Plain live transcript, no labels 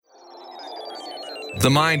The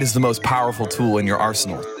mind is the most powerful tool in your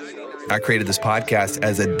arsenal. I created this podcast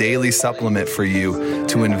as a daily supplement for you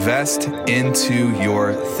to invest into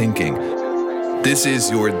your thinking. This is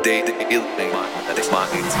your Daily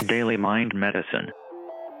Mind Medicine.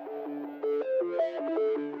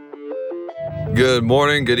 Good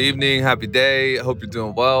morning, good evening, happy day. I hope you're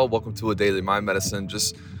doing well. Welcome to A Daily Mind Medicine.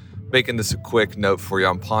 Just making this a quick note for you.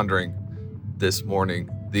 I'm pondering this morning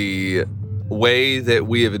the way that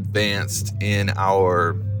we have advanced in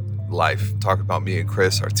our life. Talking about me and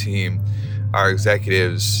Chris, our team, our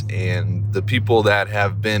executives, and the people that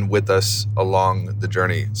have been with us along the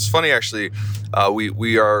journey. It's funny, actually.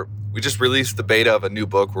 We just released the beta of a new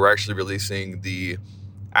book. We're actually releasing the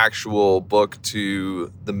actual book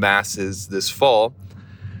to the masses this fall.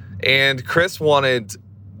 And Chris wanted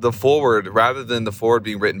the foreword, rather than the foreword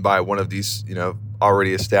being written by one of these,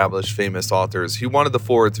 already established famous authors, he wanted the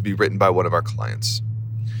foreword to be written by one of our clients.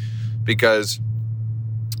 Because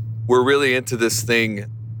we're really into this thing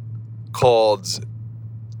called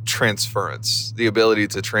transference, the ability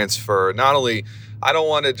to transfer. Not only, I don't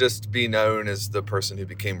want to just be known as the person who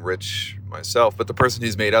became rich myself, but the person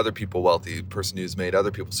who's made other people wealthy, the person who's made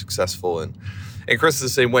other people successful. And Chris is the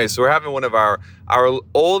same way. So we're having one of our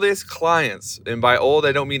oldest clients, and by old,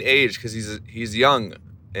 I don't mean age, because he's young,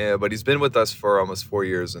 but he's been with us for almost 4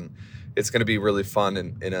 years, and it's going to be really fun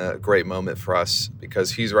and a great moment for us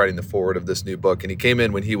because he's writing the foreword of this new book. And he came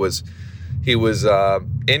in when he was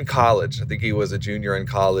in college. I think he was a junior in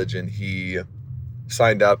college, and he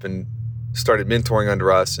signed up and started mentoring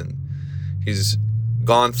under us. And he's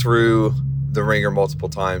gone through the ringer multiple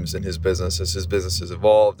times in his business as his business has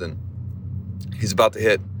evolved, and he's about to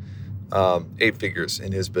hit 8 figures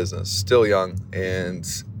in his business. Still young and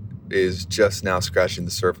is just now scratching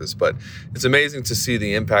the surface. But it's amazing to see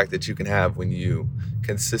the impact that you can have when you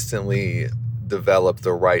consistently develop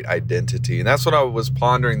the right identity. And that's what I was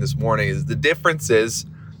pondering this morning, is the differences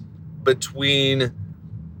between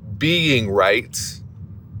being right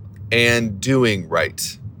and doing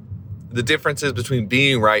right. The differences between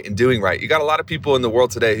being right and doing right. You got a lot of people in the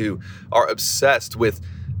world today who are obsessed with,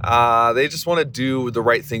 they just want to do the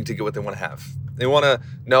right thing to get what they want to have. They want to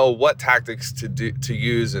know what tactics to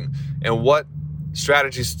use and what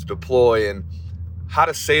strategies to deploy and how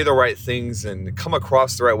to say the right things and come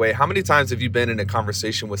across the right way. How many times have you been in a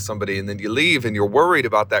conversation with somebody and then you leave and you're worried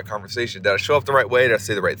about that conversation? Did I show up the right way? Did I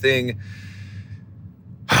say the right thing?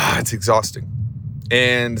 It's exhausting.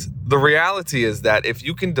 And the reality is that if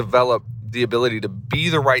you can develop the ability to be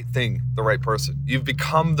the right thing, the right person, you've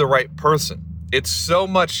become the right person. It's so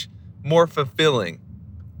much more fulfilling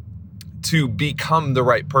to become the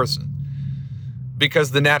right person,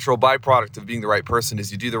 because the natural byproduct of being the right person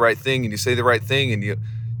is you do the right thing and you say the right thing, and you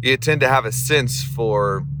tend to have a sense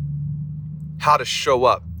for how to show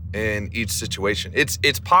up in each situation.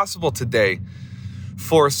 It's possible today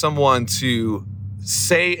for someone to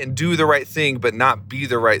say and do the right thing but not be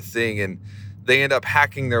the right thing, and they end up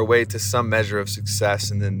hacking their way to some measure of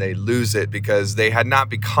success, and then they lose it because they had not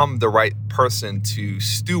become the right person to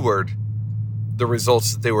steward the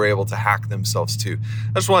results that they were able to hack themselves to.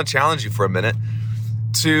 I just want to challenge you for a minute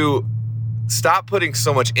to stop putting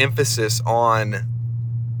so much emphasis on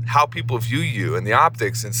how people view you and the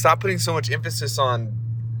optics, and stop putting so much emphasis on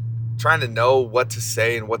trying to know what to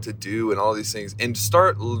say and what to do and all these things, and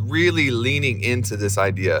start really leaning into this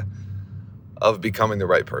idea of becoming the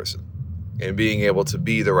right person and being able to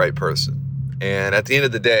be the right person. And at the end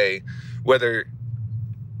of the day, whether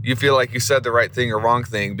you feel like you said the right thing or wrong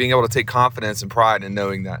thing, being able to take confidence and pride in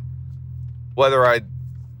knowing that whether I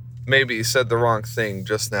maybe said the wrong thing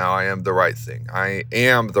just now, I am the right thing. I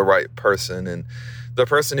am the right person, and the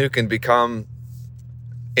person who can become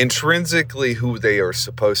intrinsically who they are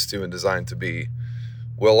supposed to and designed to be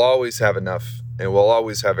will always have enough and will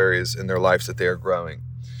always have areas in their lives that they are growing.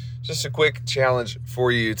 Just a quick challenge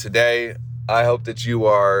for you today. I hope that you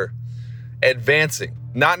are advancing,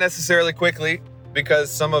 not necessarily quickly,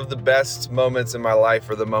 because some of the best moments in my life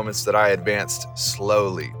are the moments that I advanced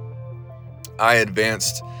slowly. I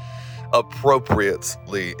advanced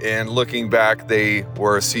appropriately, and looking back, they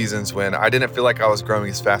were seasons when I didn't feel like I was growing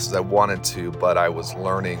as fast as I wanted to, but I was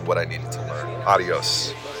learning what I needed to learn.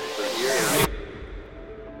 Adios.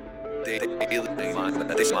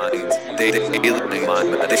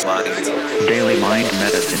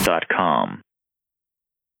 DailyMindMedicine.com